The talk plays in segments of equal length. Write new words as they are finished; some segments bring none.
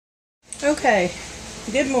Okay,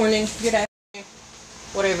 good morning, good afternoon,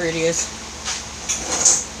 whatever it is.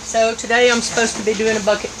 So today I'm supposed to be doing a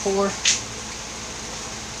bucket pour.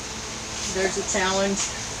 There's a challenge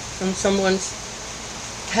from someone's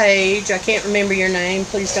page. I can't remember your name,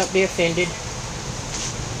 please don't be offended.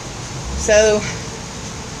 So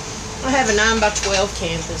I have a 9x12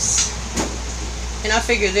 canvas, and I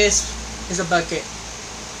figure this is a bucket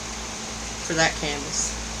for that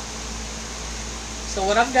canvas. So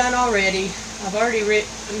what I've done already, I've already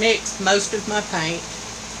mixed most of my paint.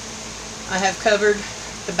 I have covered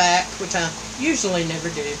the back, which I usually never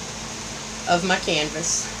do, of my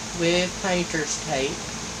canvas with painter's tape.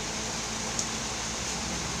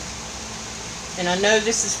 And I know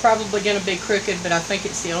this is probably going to be crooked, but I think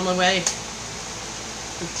it's the only way,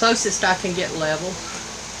 the closest I can get level,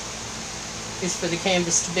 is for the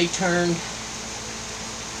canvas to be turned,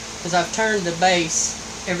 because I've turned the base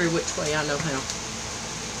every which way I know how.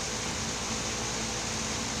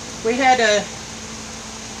 We had a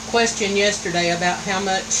question yesterday about how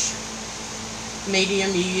much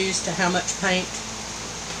medium you use to how much paint.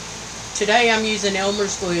 Today I'm using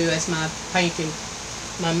Elmer's glue as my painting,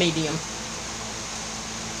 my medium.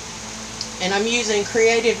 And I'm using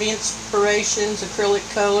Creative Inspirations acrylic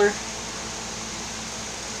color,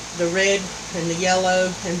 the red and the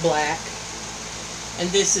yellow and black.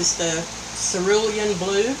 And this is the cerulean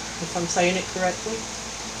blue, if I'm saying it correctly.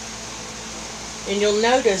 And you'll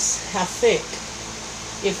notice how thick,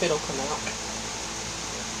 if it'll come out.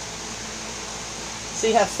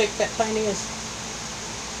 See how thick that paint is?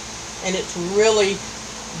 And it's really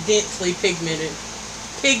densely pigmented.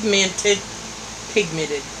 Pigmented.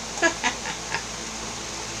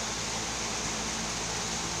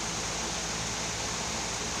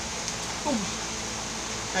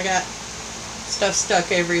 I got stuff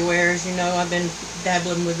stuck everywhere. As you know, I've been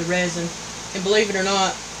dabbling with the resin. And believe it or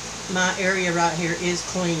not, my area right here is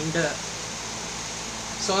cleaned up.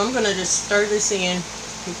 So I'm going to just stir this in.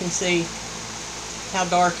 You can see how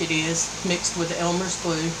dark it is mixed with the Elmer's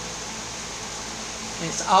glue. And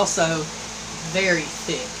it's also very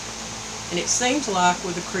thick. And it seems like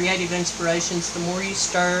with the Creative Inspirations, the more you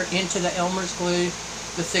stir into the Elmer's glue,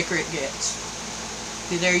 the thicker it gets.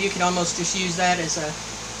 See there, you can almost just use that as a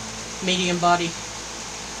medium body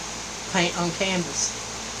paint on canvas.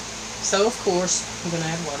 So of course, I'm going to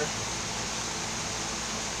add water.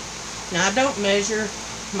 Now I don't measure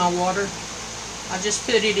my water. I just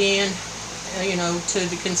put it in, to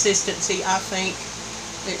the consistency I think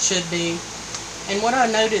it should be. And what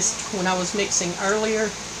I noticed when I was mixing earlier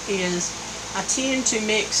is I tend to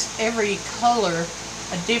mix every color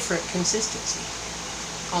a different consistency.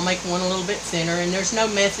 I'll make one a little bit thinner, and there's no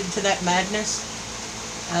method to that madness.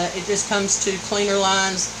 It just comes to cleaner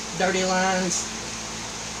lines, dirty lines.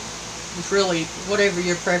 It's really whatever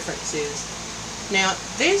your preference is. Now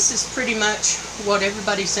this is pretty much what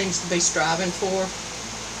everybody seems to be striving for.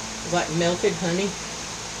 It's like melted honey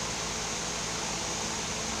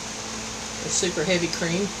or super heavy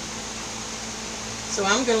cream. So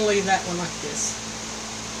I'm going to leave that one like this.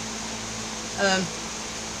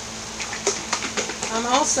 I'm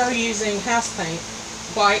also using house paint,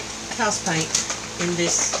 white house paint in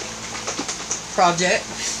this project,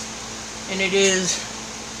 and it is,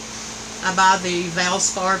 I buy the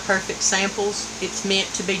Valspar Perfect Samples. It's meant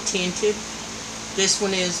to be tinted. This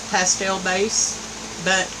one is pastel base,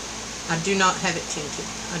 but I do not have it tinted.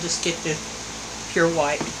 I just get the pure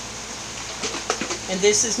white. And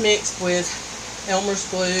this is mixed with Elmer's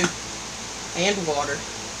glue and water,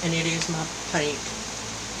 and it is my paint.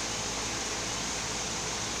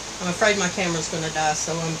 I'm afraid my camera's going to die,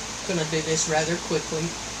 so I'm going to do this rather quickly.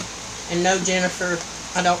 And no, Jennifer,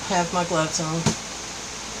 I don't have my gloves on.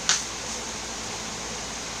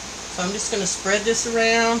 So I'm just going to spread this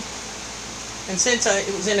around, and since it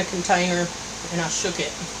was in a container and I shook it,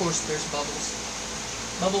 of course there's bubbles.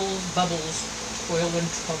 Bubbles, toil and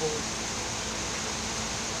trouble.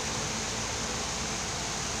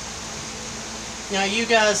 Now you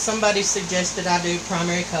guys, somebody suggested I do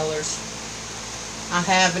primary colors. I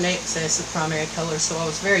have an excess of primary colors, so I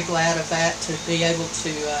was very glad of that, to be able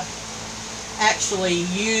to actually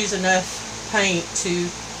use enough paint to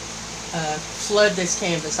flood this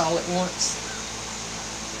canvas all at once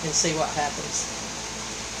and see what happens.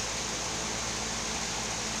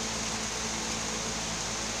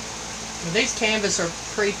 Now, these canvas are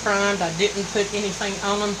pre-primed. I didn't put anything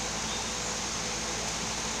on them,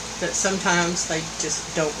 but sometimes they just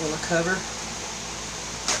don't want to cover.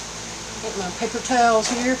 Got my paper towels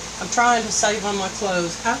here. I'm trying to save on my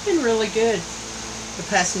clothes. I've been really good the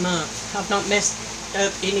past month. I've not messed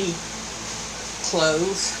up any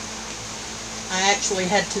clothes. I actually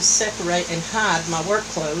had to separate and hide my work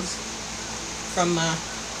clothes from my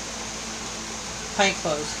paint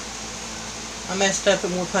clothes. I messed up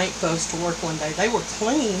and wore paint clothes to work one day. They were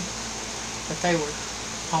clean, but they were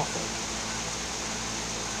awful.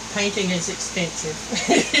 Painting is expensive.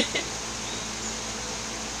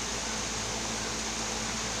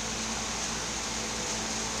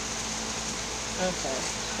 Okay,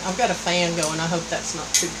 I've got a fan going. I hope that's not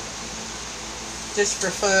too... Just for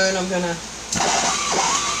fun, I'm gonna...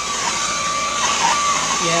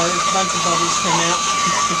 Yeah, there's a bunch of bubbles come out.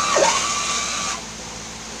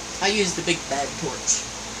 I use the big bag torch.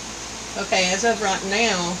 Okay, as of right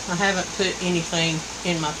now, I haven't put anything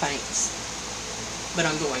in my paints, but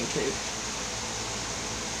I'm going to.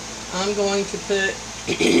 I'm going to put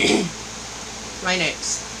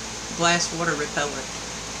Rain-X glass water repellent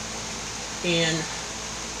in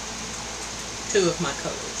 2 of my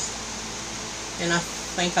colors. And I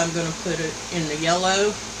think I'm going to put it in the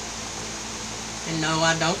yellow. And no,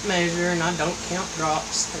 I don't measure and I don't count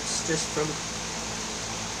drops. That's just from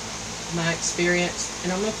my experience.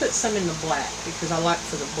 And I'm going to put some in the black because I like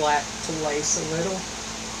for the black to lace a little.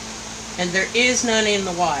 And there is none in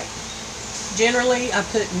the white. Generally, I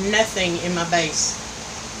put nothing in my base.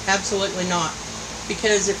 Absolutely not.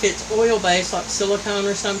 Because if it's oil based like silicone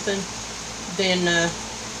or something, then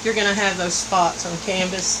you're going to have those spots on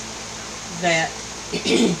canvas that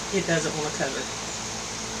it doesn't want to cover.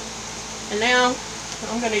 And now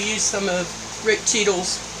I'm going to use some of Rick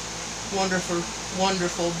Cheadle's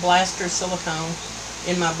wonderful blaster silicone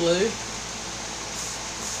in my blue.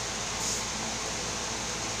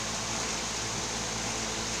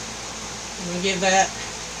 I'm going to give that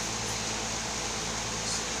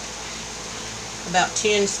about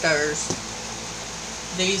 10 stirs.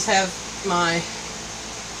 These have my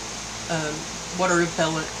water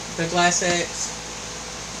repellent, the Glass X.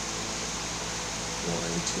 1, 2,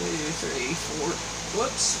 3, 4.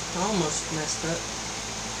 Whoops, I almost messed up.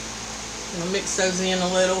 I'm going to mix those in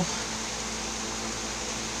a little.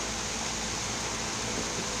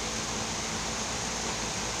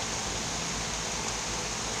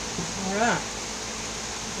 Alright.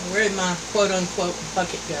 Where did my quote-unquote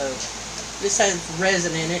bucket go? This has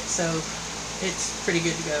resin in it, so it's pretty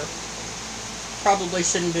good to go. Probably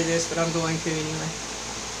shouldn't do this, but I'm going to anyway.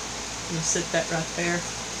 I'm going to sit that right there.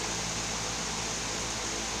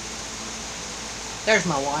 There's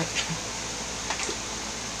my white.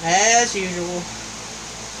 As usual.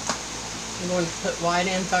 I'm going to put white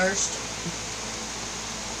in first.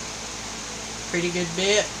 Pretty good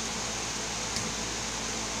bit.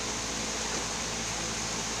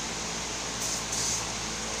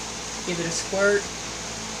 Give it a squirt.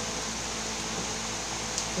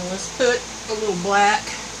 And let's put a little black.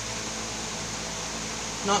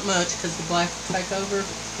 Not much because the black will take over.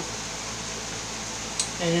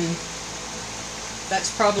 And that's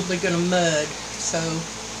probably going to mud. So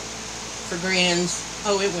for grins,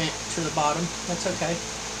 oh, it went to the bottom. That's okay.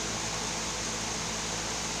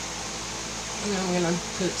 And I'm going to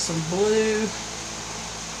put some blue.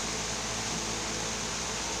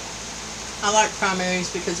 I like primaries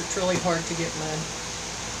because it's really hard to get mud.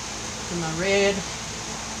 And my red.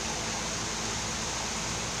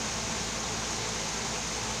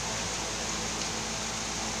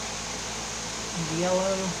 And the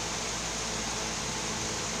yellow.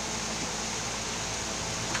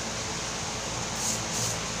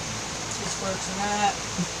 Just works of that.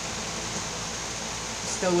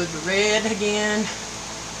 Let's go with the red again.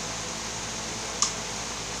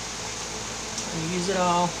 And use it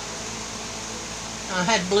all. I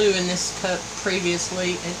had blue in this cup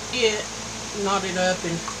previously, and it knotted up,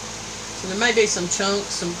 and so there may be some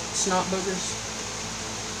chunks, some snot boogers.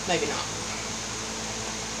 Maybe not.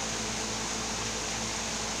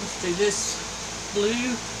 Let's do this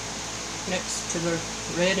blue next to the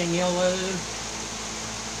red and yellow.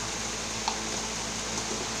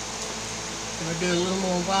 I'm going to do a little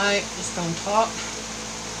more white just on top.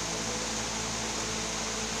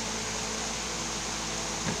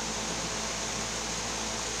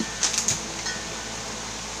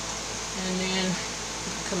 And then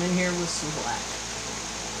come in here with some black.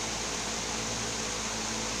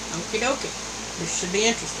 Okie dokie. This should be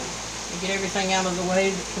interesting. You get everything out of the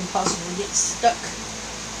way that can possibly get stuck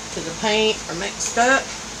to the paint or mixed up.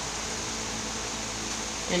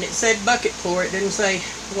 And it said bucket pour. It didn't say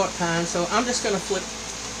what kind. So I'm just going to flip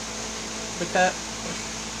the cup.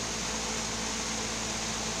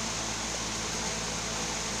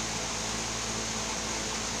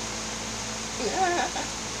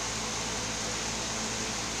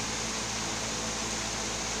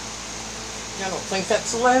 I don't think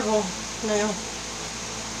that's level now.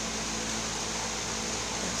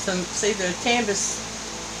 see, the canvas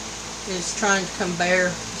is trying to come bare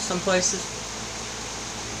some places.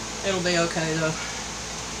 It'll be okay though.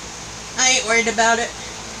 I ain't worried about it.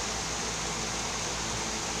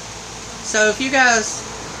 So if you guys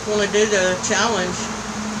want to do the challenge,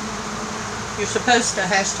 you're supposed to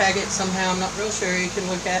hashtag it somehow. I'm not real sure. You can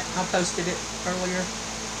look at, I posted it earlier.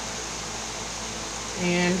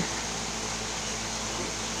 And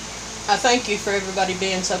I thank you for everybody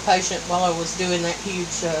being so patient while I was doing that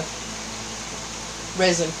huge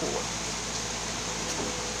resin pour.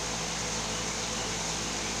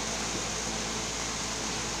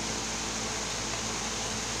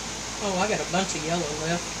 Oh, I got a bunch of yellow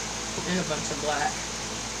left and a bunch of black.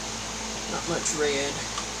 Not much red.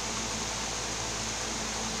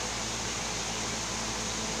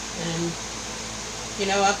 And, you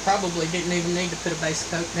know, I probably didn't even need to put a base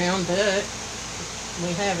coat down, but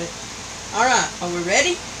we have it. Alright, are we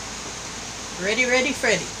ready? Ready, ready,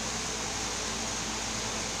 Freddy.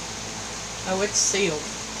 Oh, it's sealed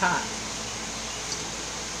tight.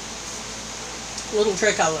 Little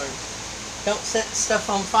trick I learned. Don't set stuff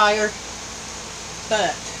on fire,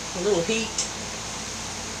 but a little heat.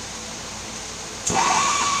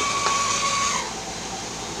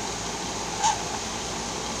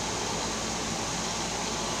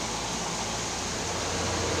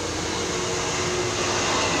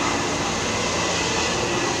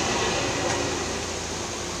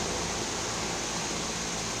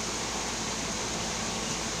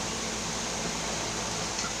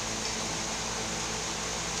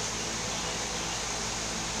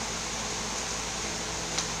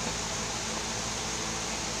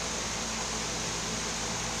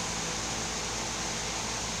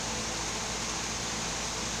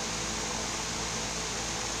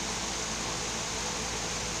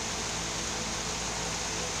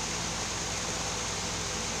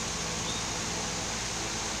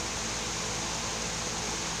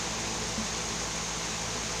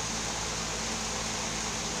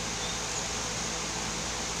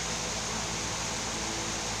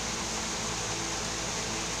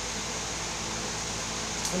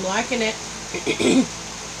 I'm liking it.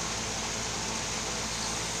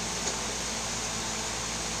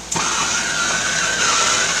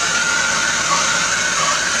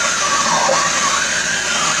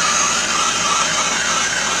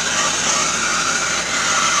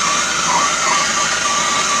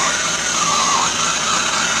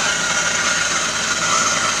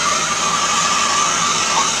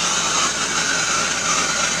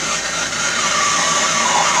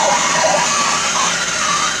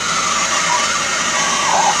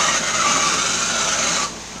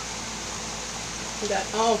 We got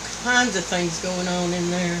all kinds of things going on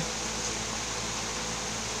in there.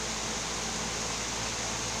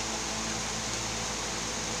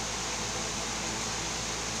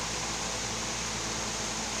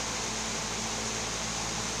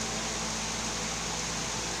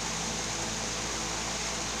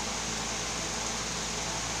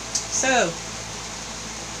 So,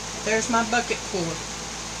 there's my bucket pour.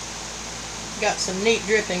 Got some neat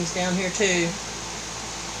drippings down here too.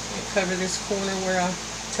 I'll cover this corner where I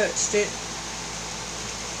touched it.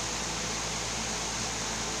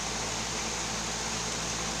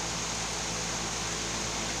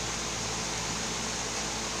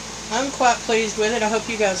 I'm quite pleased with it. I hope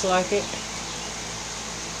you guys like it.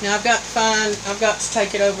 Now I've got to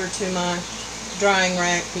take it over to my drying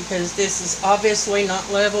rack because this is obviously not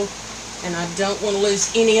level and I don't want to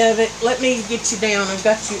lose any of it. Let me get you down. I've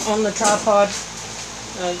got you on the tripod.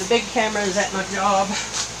 The big camera is at my job.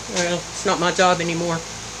 Well, it's not my job anymore.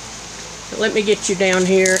 But let me get you down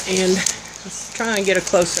here and let's try and get a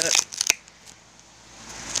close-up.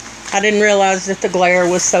 I didn't realize that the glare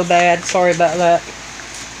was so bad. Sorry about that.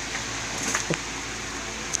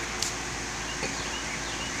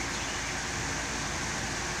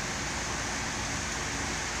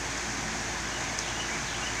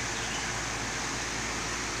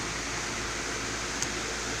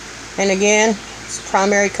 And again, it's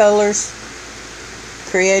primary colors,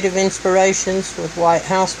 creative inspirations with white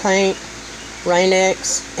house paint,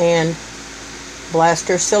 Rain-X, and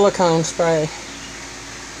Blaster silicone spray.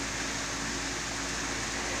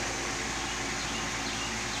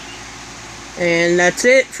 And that's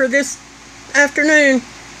it for this afternoon.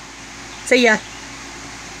 See ya.